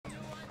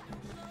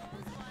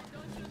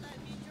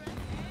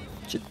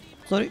Shit.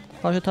 Sorry,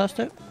 falsche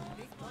Taste.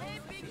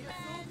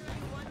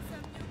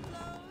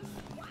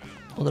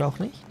 Oder auch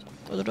nicht.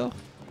 Oder doch?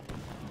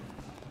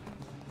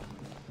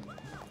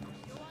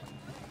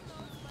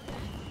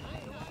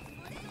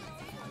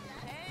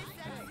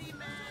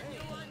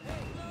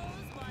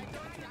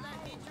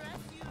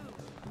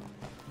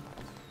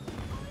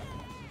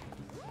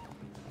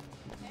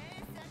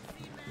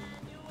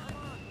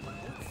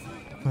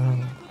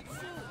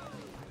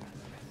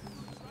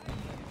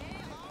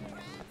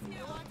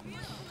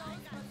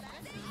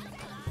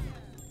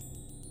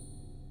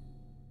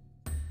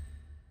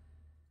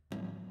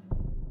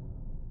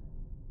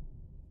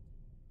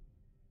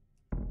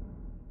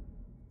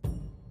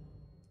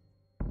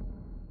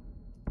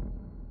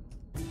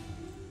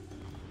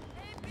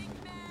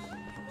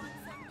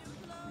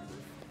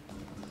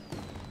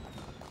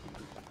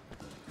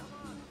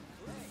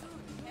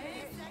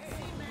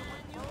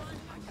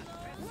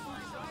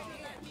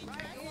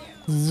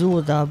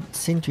 So, da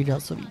sind wir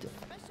also wieder.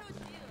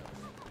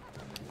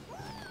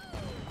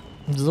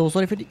 So,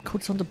 sorry für die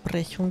kurze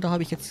Unterbrechung. Da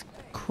habe ich jetzt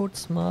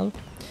kurz mal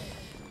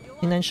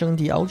in Einstellungen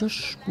die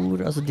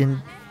Audiospur, also die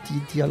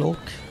Dialog.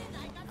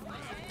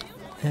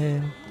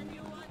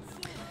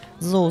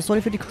 So,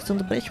 sorry für die kurze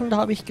Unterbrechung. Da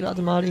habe ich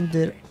gerade mal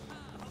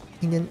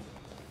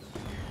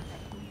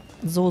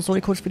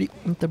sorry kurz für die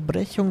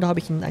Unterbrechung. Da habe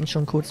ich in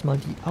Einstellungen kurz mal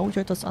die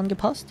Audio etwas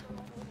angepasst,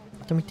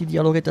 damit die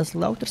Dialoge etwas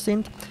lauter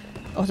sind.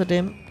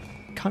 Außerdem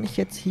kann ich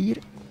jetzt hier,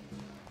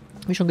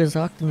 wie schon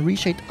gesagt, den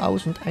Reshade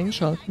aus- und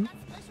einschalten.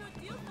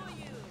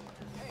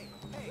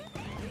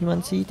 Wie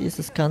man sieht, ist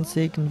das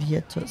Ganze irgendwie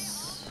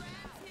etwas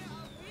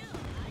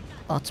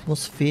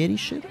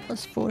atmosphärischer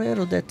als vorher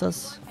oder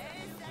etwas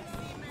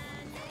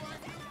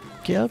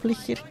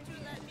gelblicher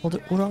oder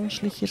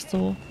oranglicher,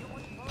 so.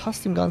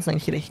 Passt dem Ganzen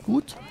eigentlich recht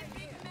gut.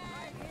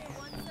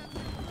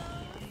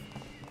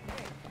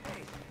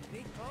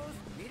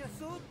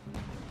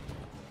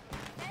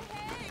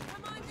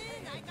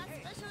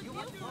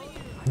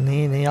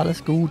 Nee,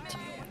 alles gut.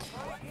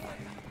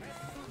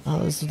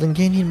 Also, dann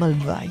gehen wir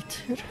mal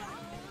weiter.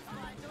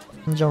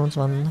 Und schauen uns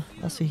an,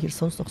 was wir hier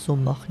sonst noch so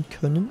machen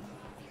können.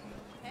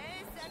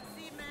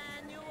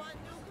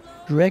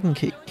 Dragon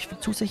Kick. Für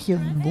zusätzliche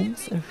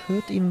Wumms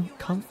erhöht im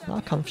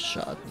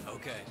Nahkampfschaden.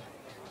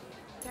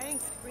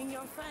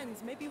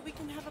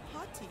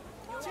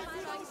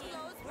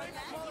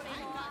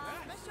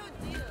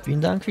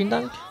 Vielen Dank, vielen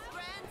Dank.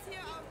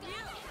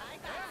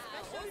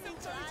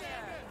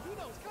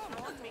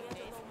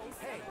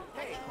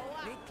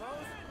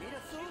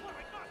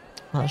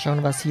 Mal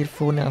schauen, was hier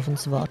vorne auf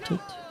uns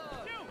wartet.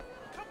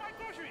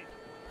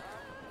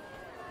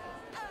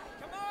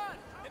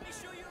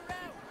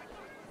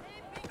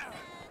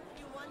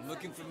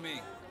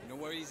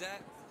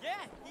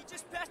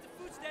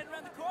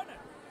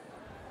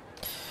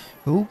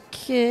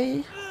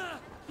 Okay.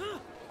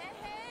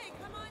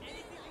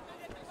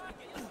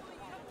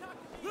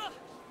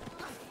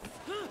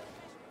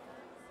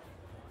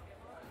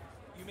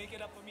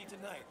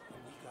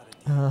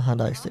 Aha,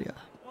 da ist er ja.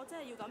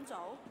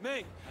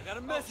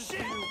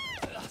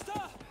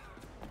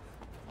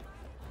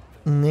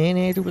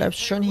 Nee, du bleibst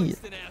schon hier.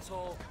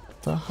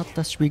 Da hat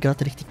das Spiel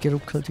gerade richtig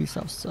geruckelt, wie es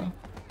aussah.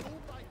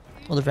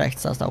 Oder vielleicht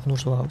sah es auch nur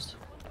so aus.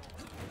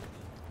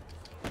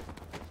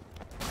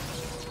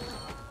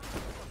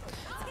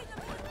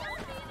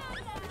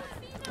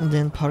 Und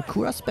den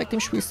Parkour-Aspekt im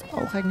Spiel ist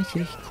auch eigentlich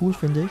recht cool,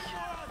 finde ich.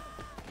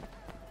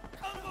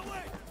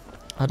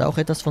 Hat auch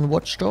etwas von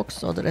Watch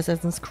Dogs oder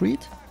Assassin's Creed.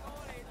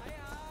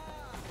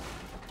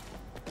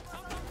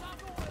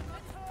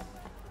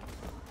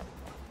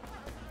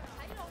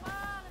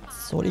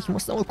 Sorry, ich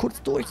muss aber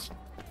kurz durch.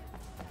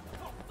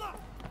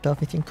 Darf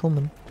nicht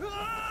entkommen.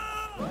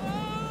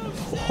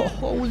 Oh,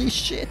 holy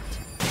shit.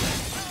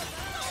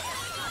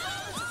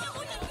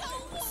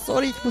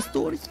 Sorry, ich muss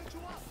durch.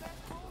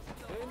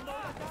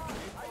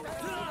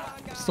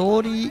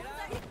 Sorry.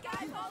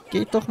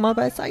 Geht doch mal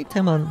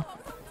beiseite, Mann.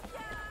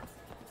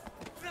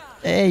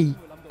 Ey,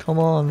 come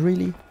on,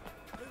 really?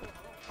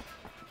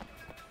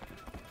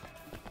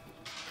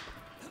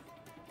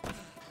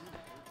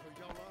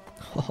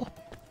 Oh.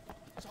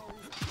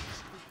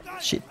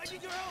 Shit.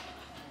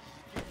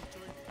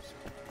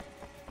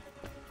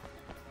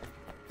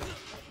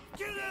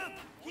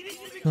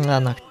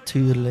 Na,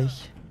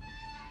 natürlich.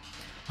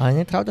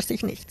 Eine traut er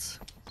sich nichts.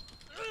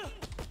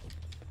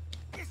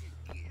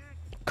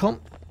 Komm.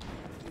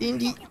 In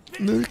die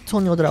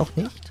Mülltonne oder auch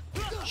nicht.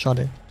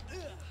 Schade.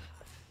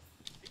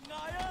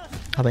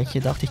 Habe ich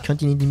gedacht, ich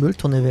könnte ihn in die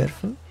Mülltonne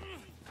werfen.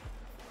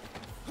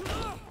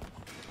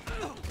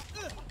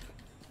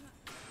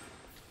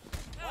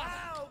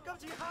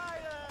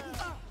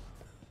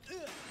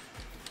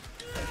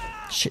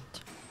 Shit.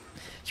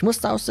 Ich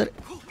musste aus der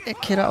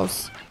Ecke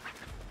raus.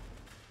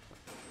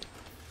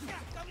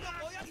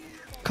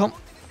 Komm.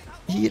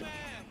 Hier.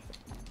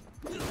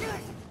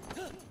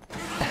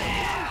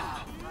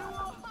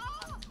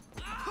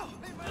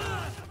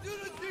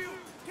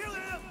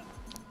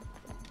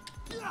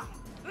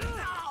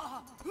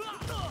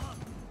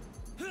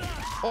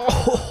 Oh,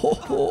 ho,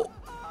 ho, ho.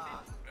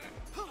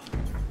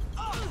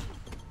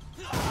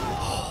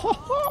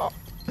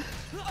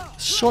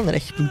 Schon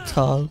recht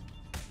brutal.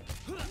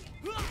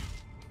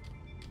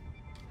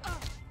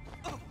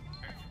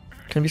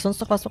 Können wir sonst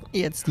noch was?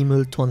 Jetzt die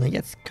Mülltonne.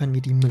 Jetzt können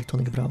wir die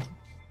Mülltonne gebrauchen.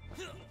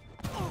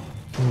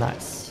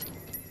 Nice.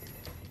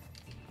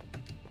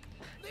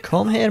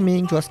 Komm her,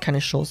 Ming, du hast keine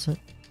Chance.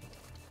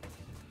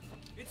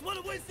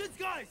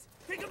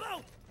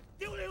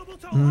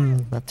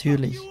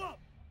 Natürlich.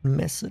 Ein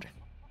Messer.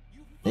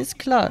 Ist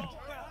klar.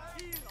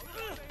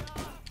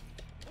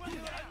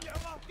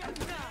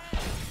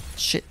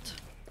 Shit.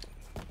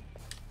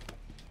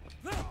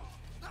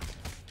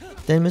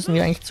 Den müssen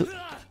wir eigentlich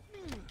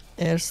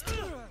zuerst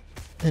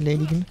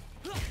erledigen.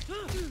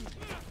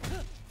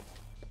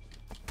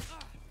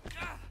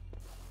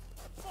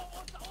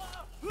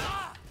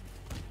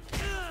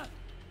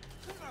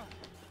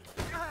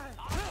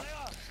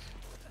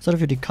 Sorry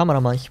für die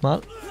Kamera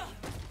manchmal.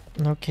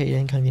 Okay,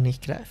 den können wir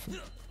nicht greifen.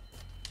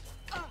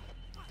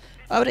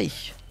 Aber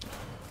ich.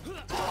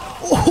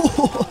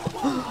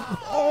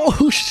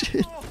 Oh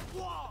shit.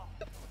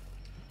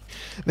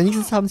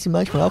 Wenigstens haben sie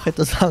manchmal auch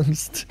etwas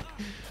Angst.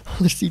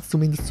 Oder sieht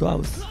zumindest so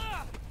aus.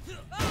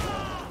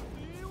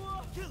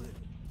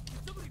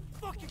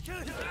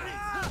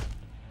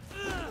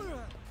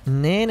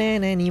 Nee, nee,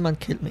 nee, niemand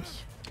killt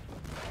mich.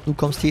 Du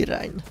kommst hier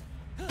rein.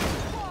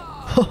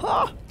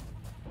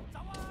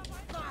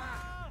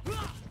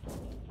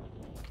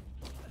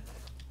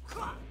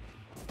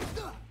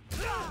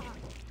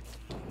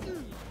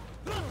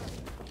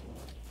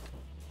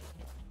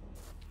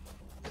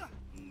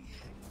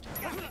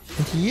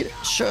 Und hier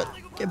schön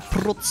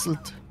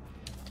gebrutzelt.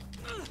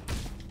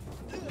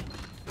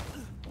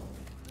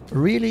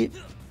 Really?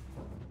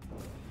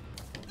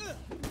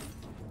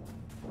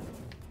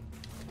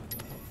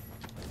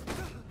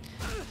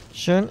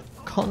 Schön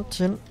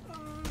konnten.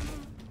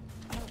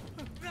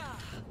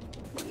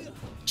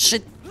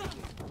 Shit.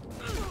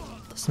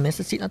 Das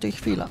Messer sieht natürlich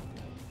viel ab.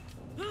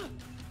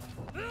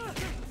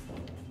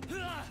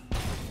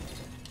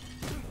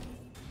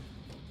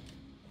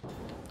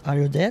 Are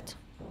you dead?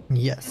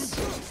 Yes.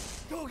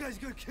 Dog guy's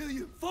gonna kill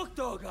you. Fuck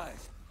dog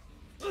guys.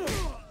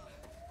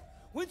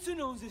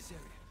 Winston owns this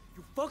area.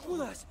 You fuck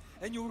with us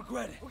and you'll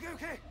regret it. Okay,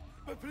 okay.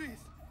 But please,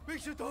 make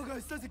sure dog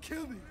guys doesn't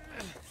kill me.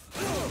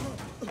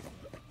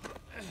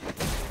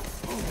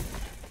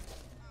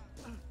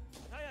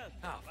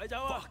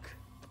 Fuck.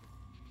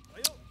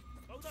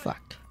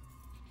 Fuck.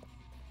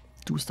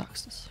 Du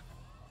sagst es.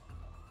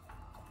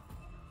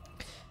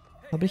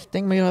 Aber ich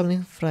denke mal, wir haben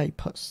den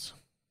Freipass.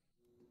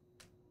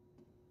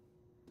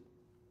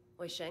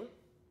 Wei Shen,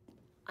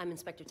 I'm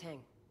Inspector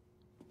Tang.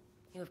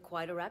 You have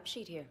quite a rap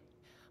sheet here.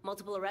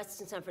 Multiple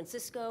arrests in San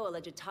Francisco,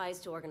 alleged ties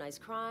to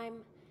organized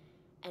crime,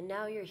 and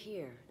now you're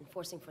here,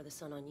 enforcing for the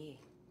Sun On Yi.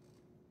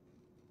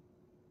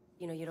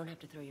 You know, you don't have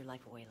to throw your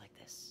life away like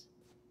this.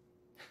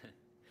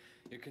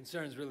 Your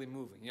concern's really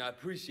moving. I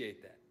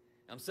appreciate that.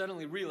 I'm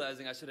suddenly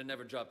realizing I should have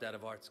never dropped out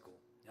of art school.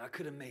 I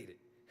could have made it.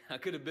 I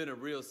could have been a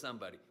real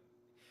somebody.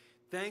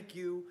 Thank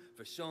you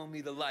for showing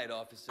me the light,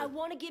 officer. I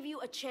want to give you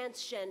a chance,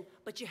 Shen,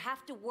 but you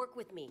have to work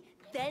with me.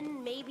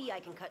 Then maybe I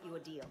can cut you a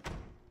deal.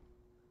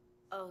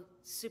 Oh,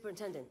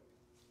 Superintendent,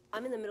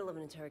 I'm in the middle of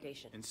an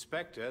interrogation.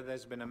 Inspector,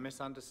 there's been a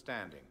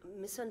misunderstanding.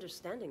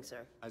 Misunderstanding,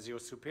 sir. As your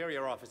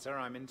superior officer,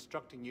 I'm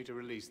instructing you to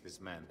release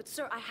this man. But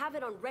sir, I have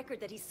it on record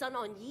that he's Sun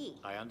On Yi.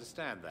 I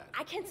understand that.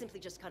 I can't simply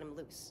just cut him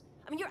loose.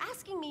 I mean, you're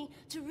asking me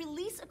to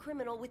release a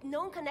criminal with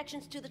known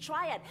connections to the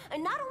Triad,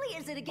 and not only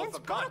is it against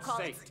for God's protocol,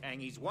 sake, Tang,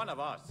 he's one of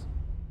us.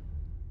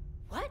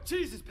 What?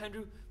 Jesus,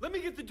 Pendrew, let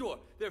me get the door.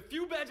 There are a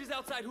few badges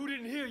outside who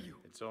didn't hear you.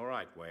 It's all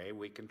right, Wei.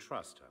 We can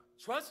trust her.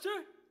 Trust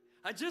her?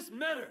 I just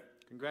met her.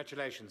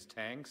 Congratulations,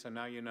 Tang, so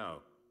now you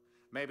know.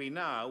 Maybe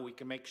now we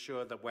can make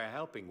sure that we're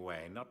helping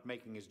Wei, not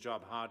making his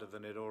job harder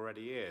than it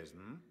already is,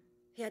 hmm?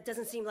 Yeah, it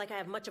doesn't seem like I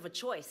have much of a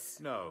choice.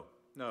 No,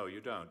 you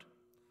don't.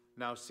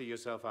 Now see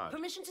yourself out.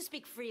 Permission to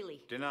speak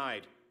freely.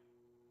 Denied.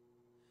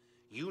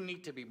 You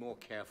need to be more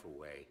careful,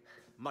 Wei.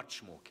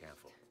 Much more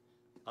careful.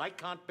 I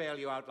can't bail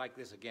you out like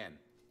this again.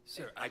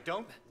 Sir, I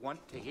don't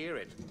want to hear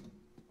it.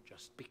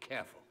 Just be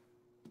careful.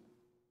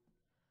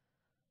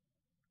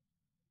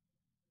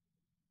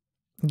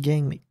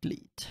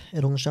 Gangmitglied.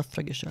 Errungenschaft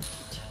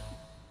freigeschaltet.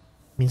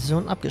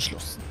 Mission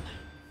abgeschlossen.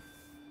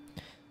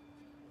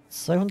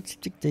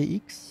 270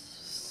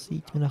 DX.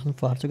 Sieht mir nach einem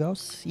Fahrzeug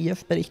aus.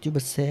 IF-Bericht über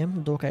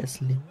Sam, Doga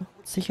ist Lin.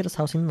 Sicheres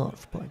Haus in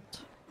North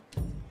Point.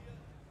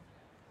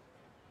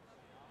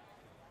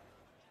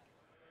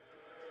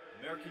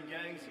 American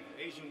gangs,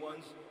 the Asian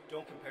ones,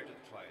 don't compare to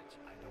the Triads.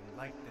 I don't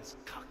like this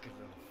cocky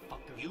little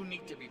fucker. You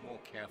need to be more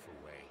careful,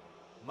 Wei.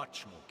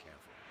 Much more careful.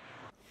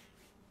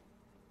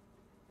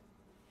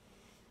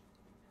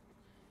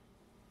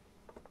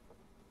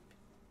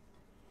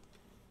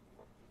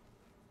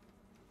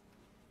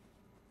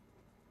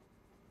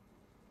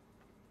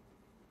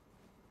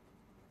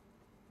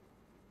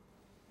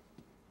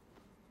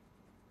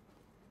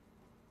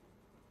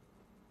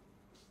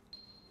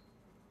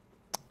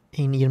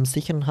 In ihrem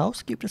sicheren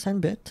Haus gibt es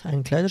ein Bett,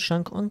 einen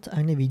Kleiderschrank und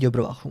eine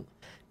Videoüberwachung,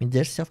 mit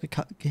der sie auf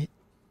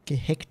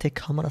gehackte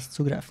Kameras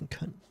zugreifen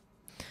können.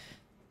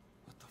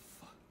 What the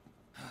fuck?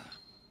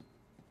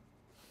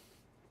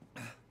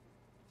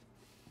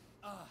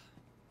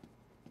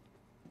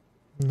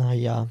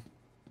 Naja.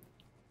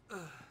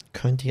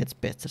 Könnte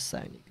jetzt besser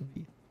sein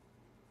irgendwie.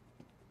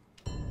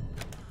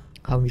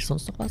 Haben wir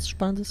sonst noch was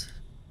Spannendes?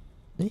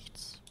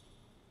 Nichts?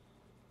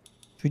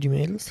 Für die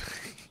Mädels?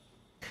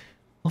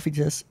 Auf wie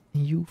das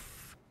Youth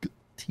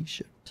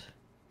T-Shirt.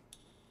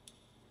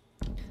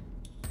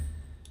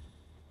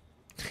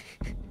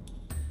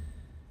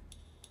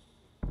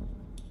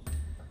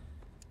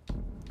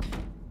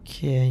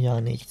 Okay,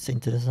 ja, nichts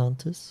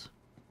Interessantes.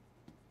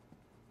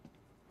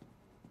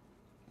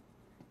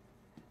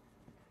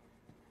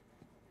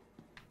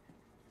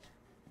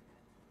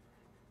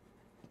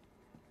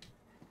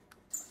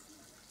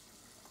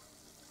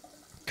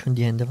 Können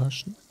die Hände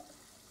waschen.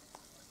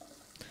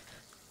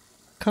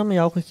 Kann man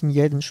ja auch nicht in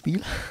jedem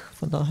Spiel,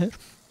 von daher.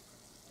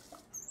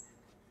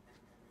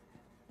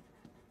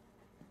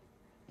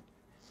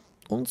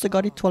 Und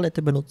sogar die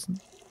Toilette benutzen.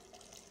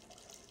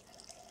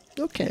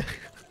 Okay.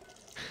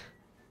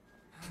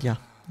 Ja,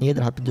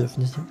 jeder hat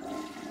Bedürfnisse.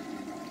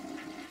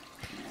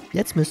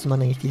 Jetzt müsste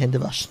man eigentlich die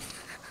Hände waschen.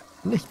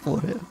 Nicht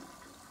vorher.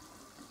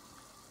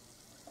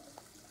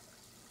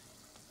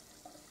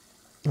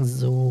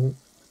 So.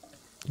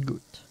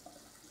 Gut.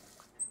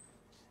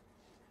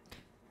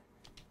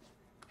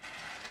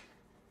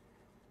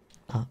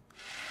 Ah.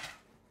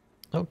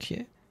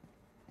 Okay.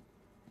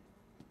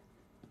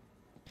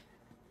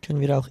 Können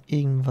wir auch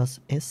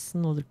irgendwas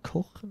essen oder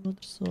kochen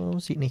oder so?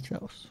 Sieht nicht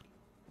aus.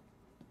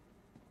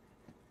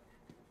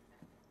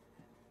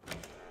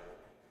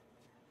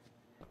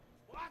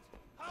 What?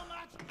 How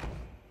much?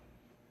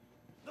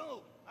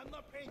 No, I'm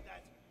not paying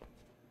that.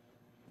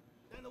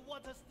 Then the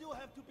water still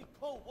have to be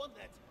cold, won't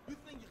it? You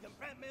think you can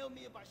blackmail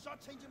me by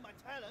shortchanging my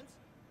talents?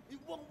 It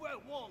won't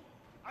work, won't.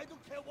 I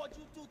don't care what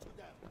you do to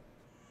them.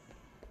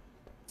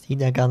 Sieht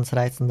ja ganz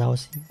reizend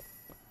aus.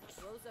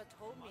 Rosa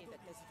told me that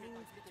there's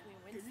things between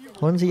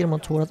Winston. Holen Sie Ihr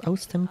Motorrad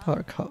aus dem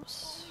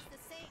Parkhaus.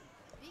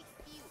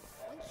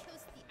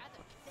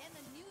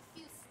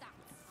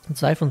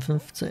 2 von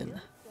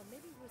 15.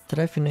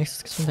 3 für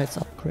nächstes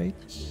Gesundheitsupgrade.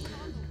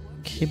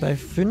 Okay, bei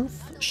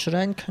 5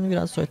 Schreien können wir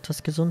also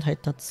etwas Gesundheit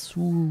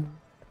dazu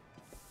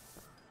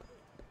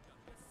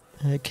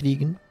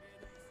kriegen.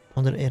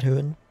 Oder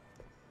erhöhen.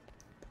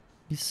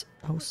 Wie es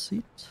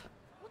aussieht.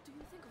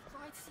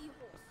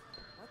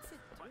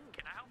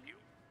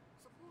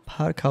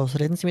 Parkhaus.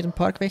 Reden Sie mit dem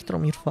Parkwächter,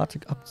 um Ihr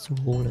Fahrzeug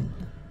abzuholen.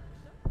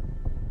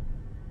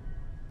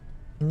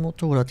 Ein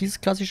Motorrad. Dieses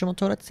klassische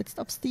Motorrad setzt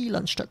auf Stil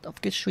anstatt auf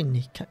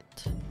Geschwindigkeit.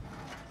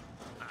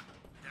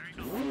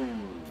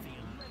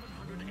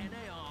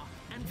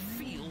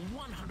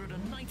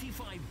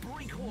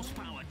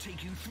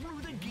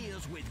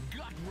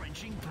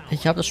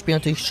 Ich habe das Spiel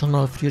natürlich schon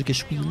mal früher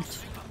gespielt.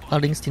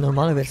 Allerdings die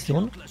normale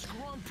Version.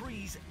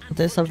 Und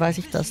deshalb weiß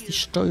ich, dass die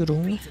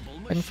Steuerung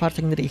bei den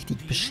Fahrzeugen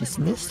richtig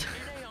beschissen ist.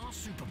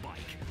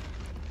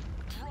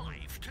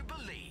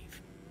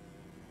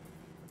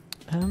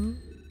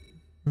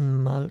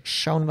 Mal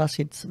schauen, was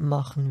wir jetzt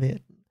machen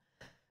werden.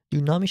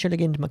 Dynamische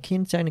Legende.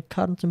 Markieren Sie ein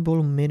Kartensymbol,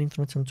 um mehr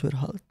Informationen zu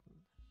erhalten.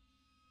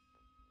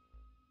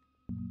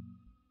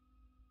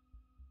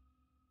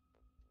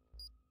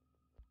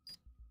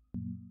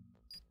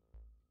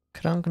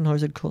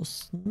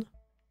 Krankenhäuserkosten.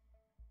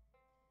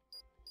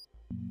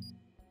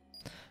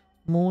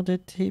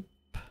 Modetipp.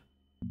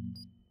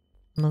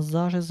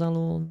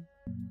 Massagesalon.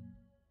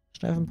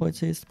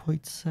 Streifenpolizist,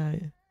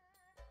 Polizei.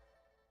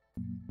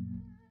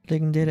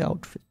 Legendäre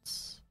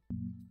Outfits.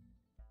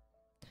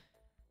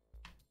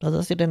 Da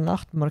das hier der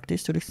Nachtmarkt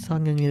ist, würde ich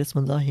sagen, gehen wir jetzt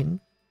mal dahin.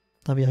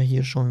 Da wir ja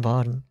hier schon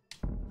waren.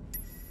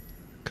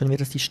 Können wir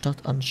jetzt die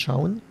Stadt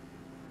anschauen?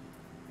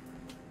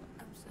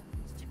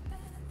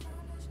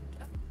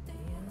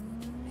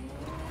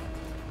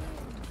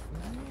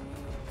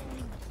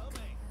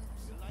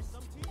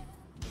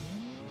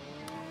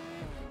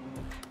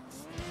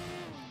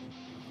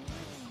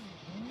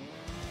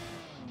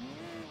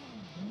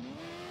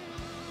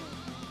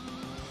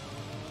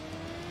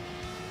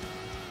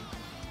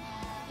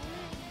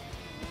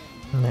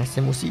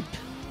 Nice Musik.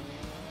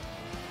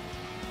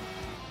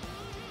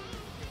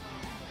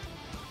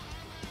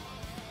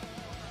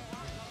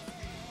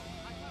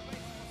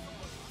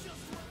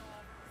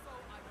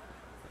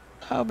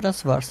 Aber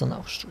das war's dann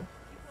auch schon.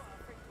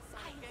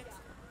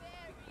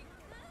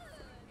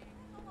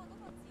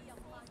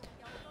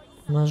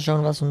 Mal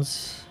schauen, was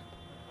uns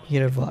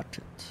hier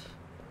erwartet.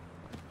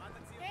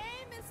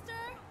 Hey, mister!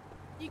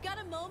 You got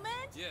a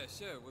moment? Yeah,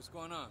 sure. What's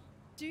going on?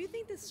 Do you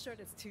think this shirt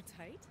is too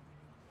tight?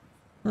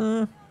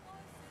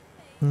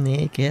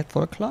 Nee, geht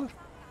voll klar.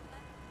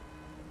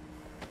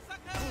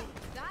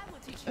 That will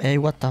teach you.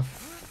 Ey, what the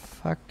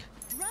fuck?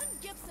 Run,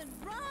 Gibson,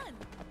 run!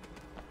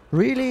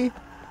 Really?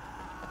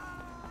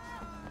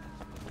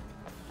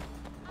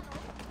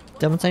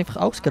 Die haben uns einfach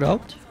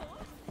ausgeraubt.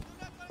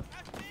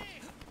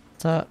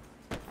 Da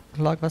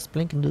lag was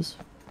Blinkendes.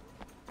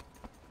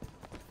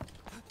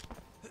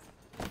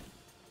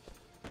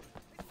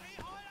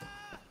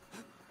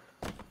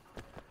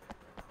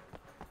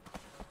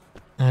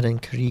 Ah,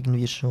 den kriegen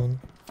wir schon.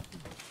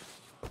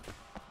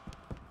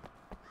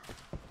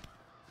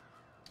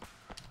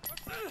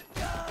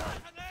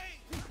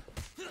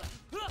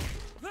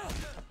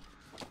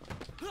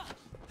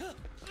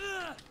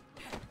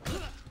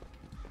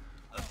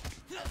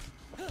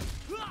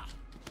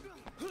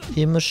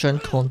 Immer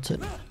schön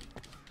kontern.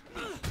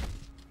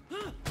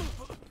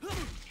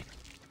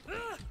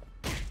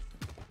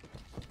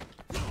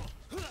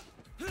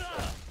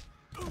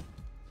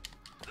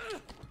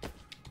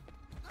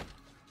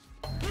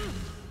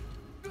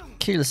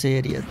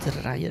 Kill-Serie,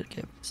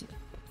 3er-Ergebnisse.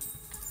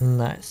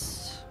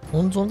 Nice.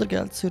 Und unser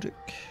Geld zurück.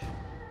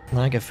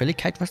 Nein,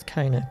 Gefälligkeit war es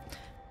keine.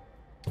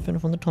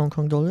 500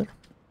 Hongkong-Dollar,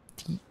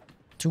 die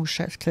du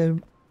scheiß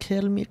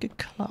Kerl mir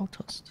geklaut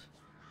hast.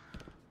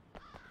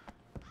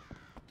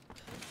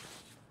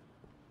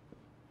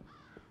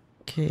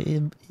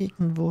 Okay,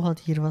 irgendwo hat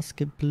hier was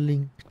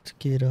geblinkt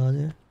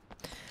gerade.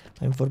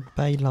 Beim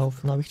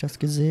Vorbeilaufen habe ich das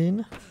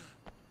gesehen.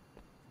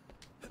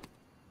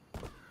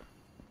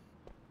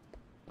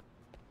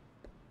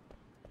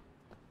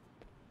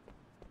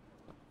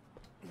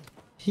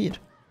 Hier.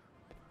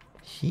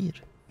 Hier.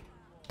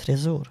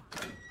 Tresor.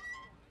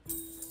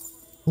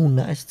 Oh,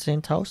 nice.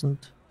 10.000.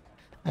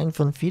 Ein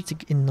von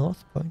 40 in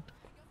North Point.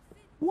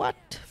 What?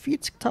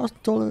 40.000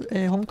 Dollar,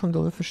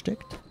 Hongkong-Dollar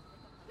versteckt?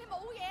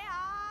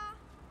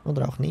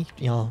 Oder auch nicht?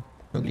 Ja,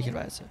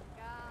 möglicherweise.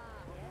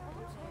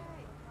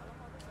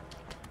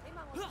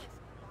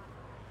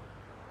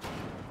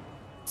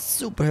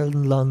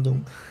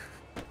 Superheldenlandung.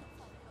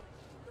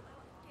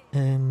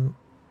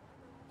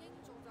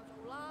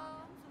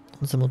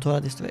 Unser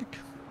Motorrad ist weg.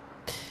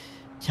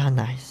 Ja,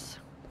 nice.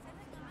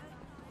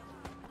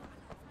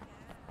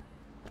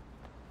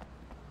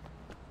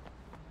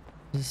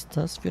 Was ist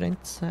das für ein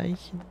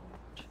Zeichen?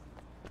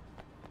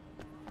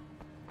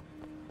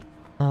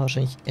 Ah,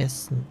 wahrscheinlich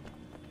Essen.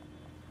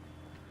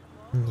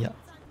 Ja.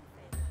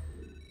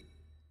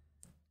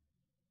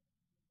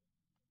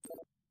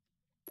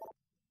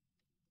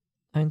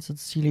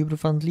 Einsatzziele,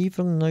 Überfall,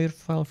 Lieferung, neuer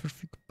Fall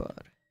verfügbar.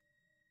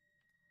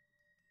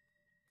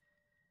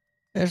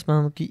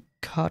 Erstmal die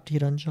Karte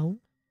hier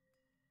anschauen.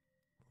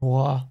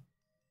 Wow.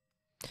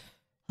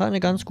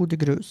 Eine ganz gute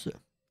Größe.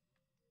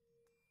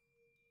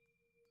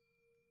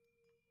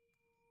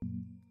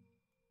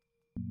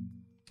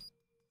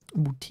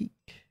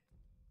 Boutique.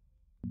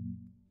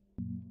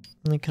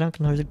 Eine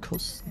Krankenhäuser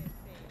kosten.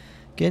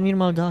 Gehen wir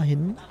mal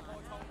dahin.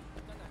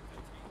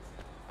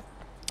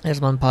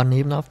 Erstmal ein paar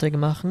Nebenaufträge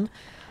machen,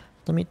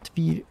 damit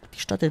wir die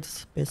Stadt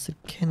etwas besser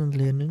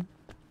kennenlernen.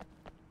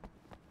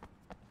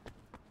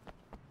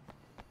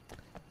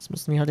 Jetzt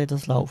müssen wir halt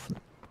etwas laufen.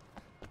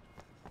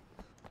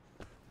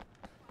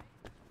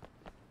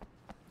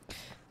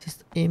 Es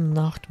ist eben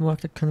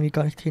Nachtmarkt, da können wir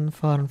gar nicht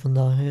hinfahren, von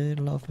daher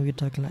laufen wir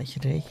da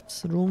gleich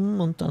rechts rum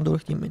und dann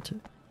durch die Mitte.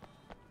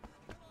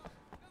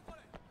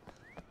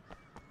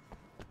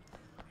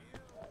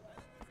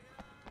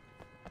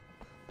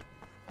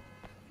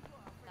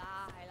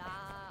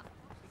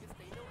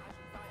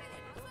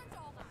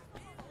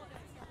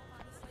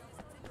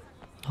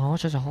 Oh,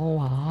 das ist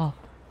auch.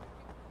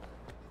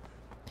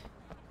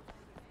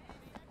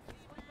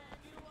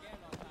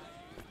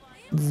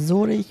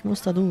 Sorry, ich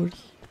muss da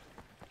durch.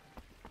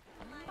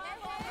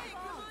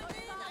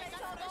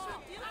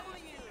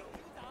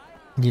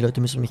 Die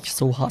Leute müssen mich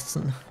so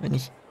hassen, wenn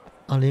ich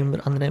alle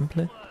immer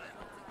anremple.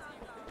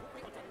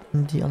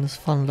 Und die alles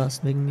fallen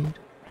lassen wegen mir.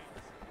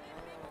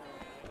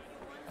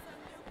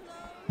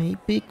 Hey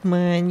big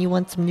man, you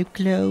want some new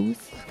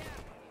clothes?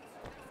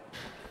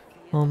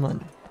 Oh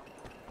Mann.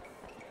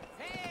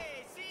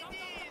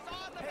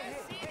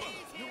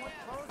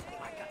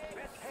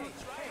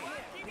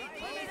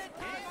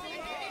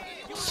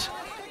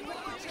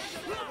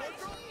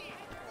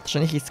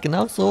 Wahrscheinlich ist es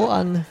genau so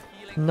an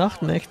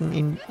Nachtmärkten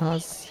im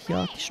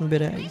asiatischen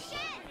Bereich.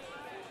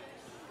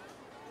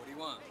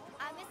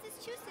 Mrs.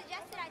 Chu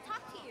suggested I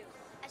talk to you.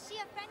 Is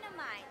she a friend of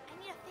mine? I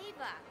need a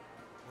favor.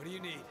 What do you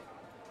need?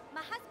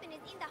 My husband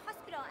is in the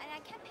hospital and I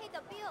can't pay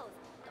the bills.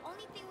 The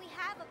only thing we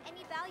have of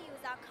any value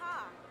is our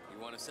car. You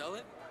want to sell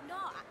it?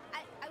 No,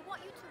 I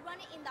want you to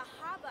run it in the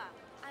harbor.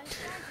 Our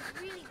insurance is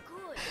really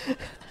good.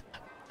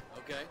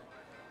 Okay.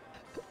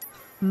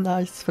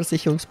 Nice,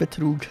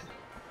 Versicherungsbetrug.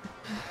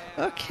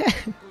 Okay.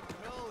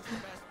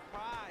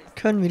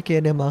 Können wir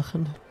gerne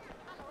machen.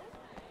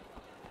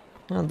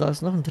 Ah, da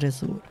ist noch ein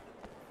Tresor.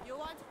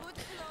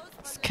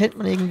 Das kennt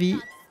man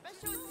irgendwie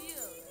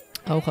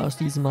auch aus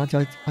diesem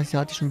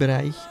asiatischen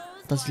Bereich,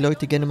 dass die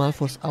Leute gerne mal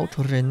vors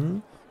Auto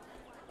rennen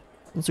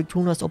und so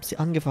tun, als ob sie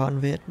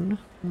angefahren werden,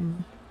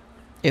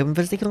 eben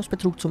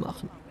Versicherungsbetrug zu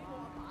machen.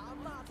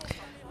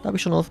 Da habe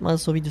ich schon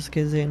oftmals so Videos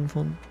gesehen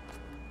von.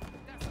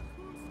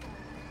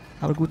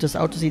 Aber gut, das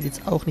Auto sieht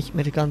jetzt auch nicht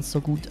mehr ganz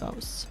so gut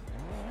aus.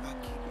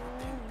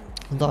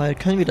 Von daher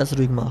können wir das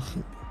ruhig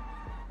machen.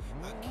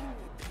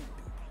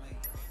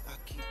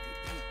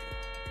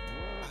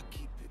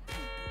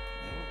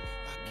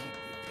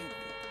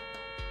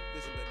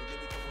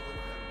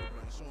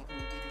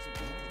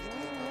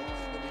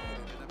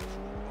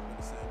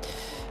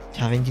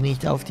 Ja, wenn die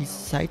nicht auf die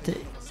Seite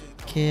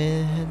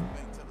gehen,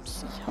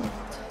 muss ich halt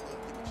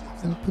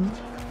unten.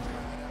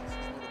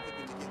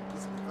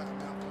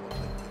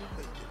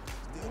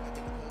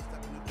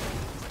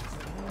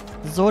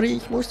 Sorry,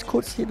 ich muss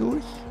kurz hier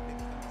durch.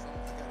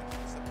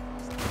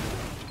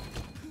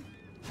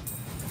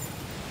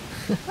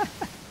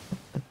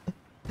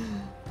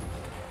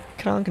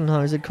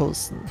 Krankenhäuser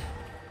kosten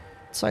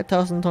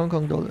 2000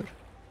 Hongkong-Dollar.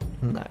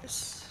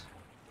 Nice.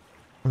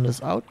 Und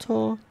das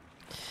Auto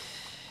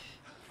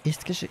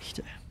ist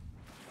Geschichte.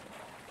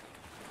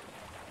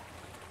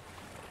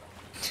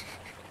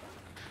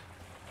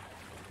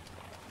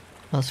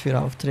 Was für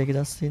Aufträge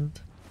das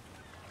sind.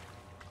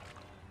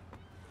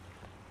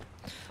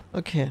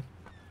 Okay.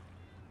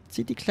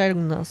 Sieht die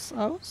Kleidung nass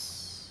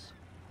aus?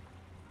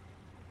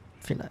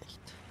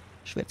 Vielleicht.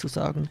 Schwer zu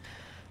sagen.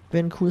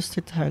 Wäre ein cooles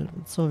Detail,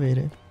 wenn es so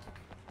wäre.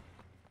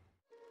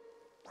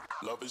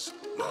 Love is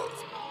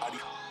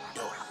love.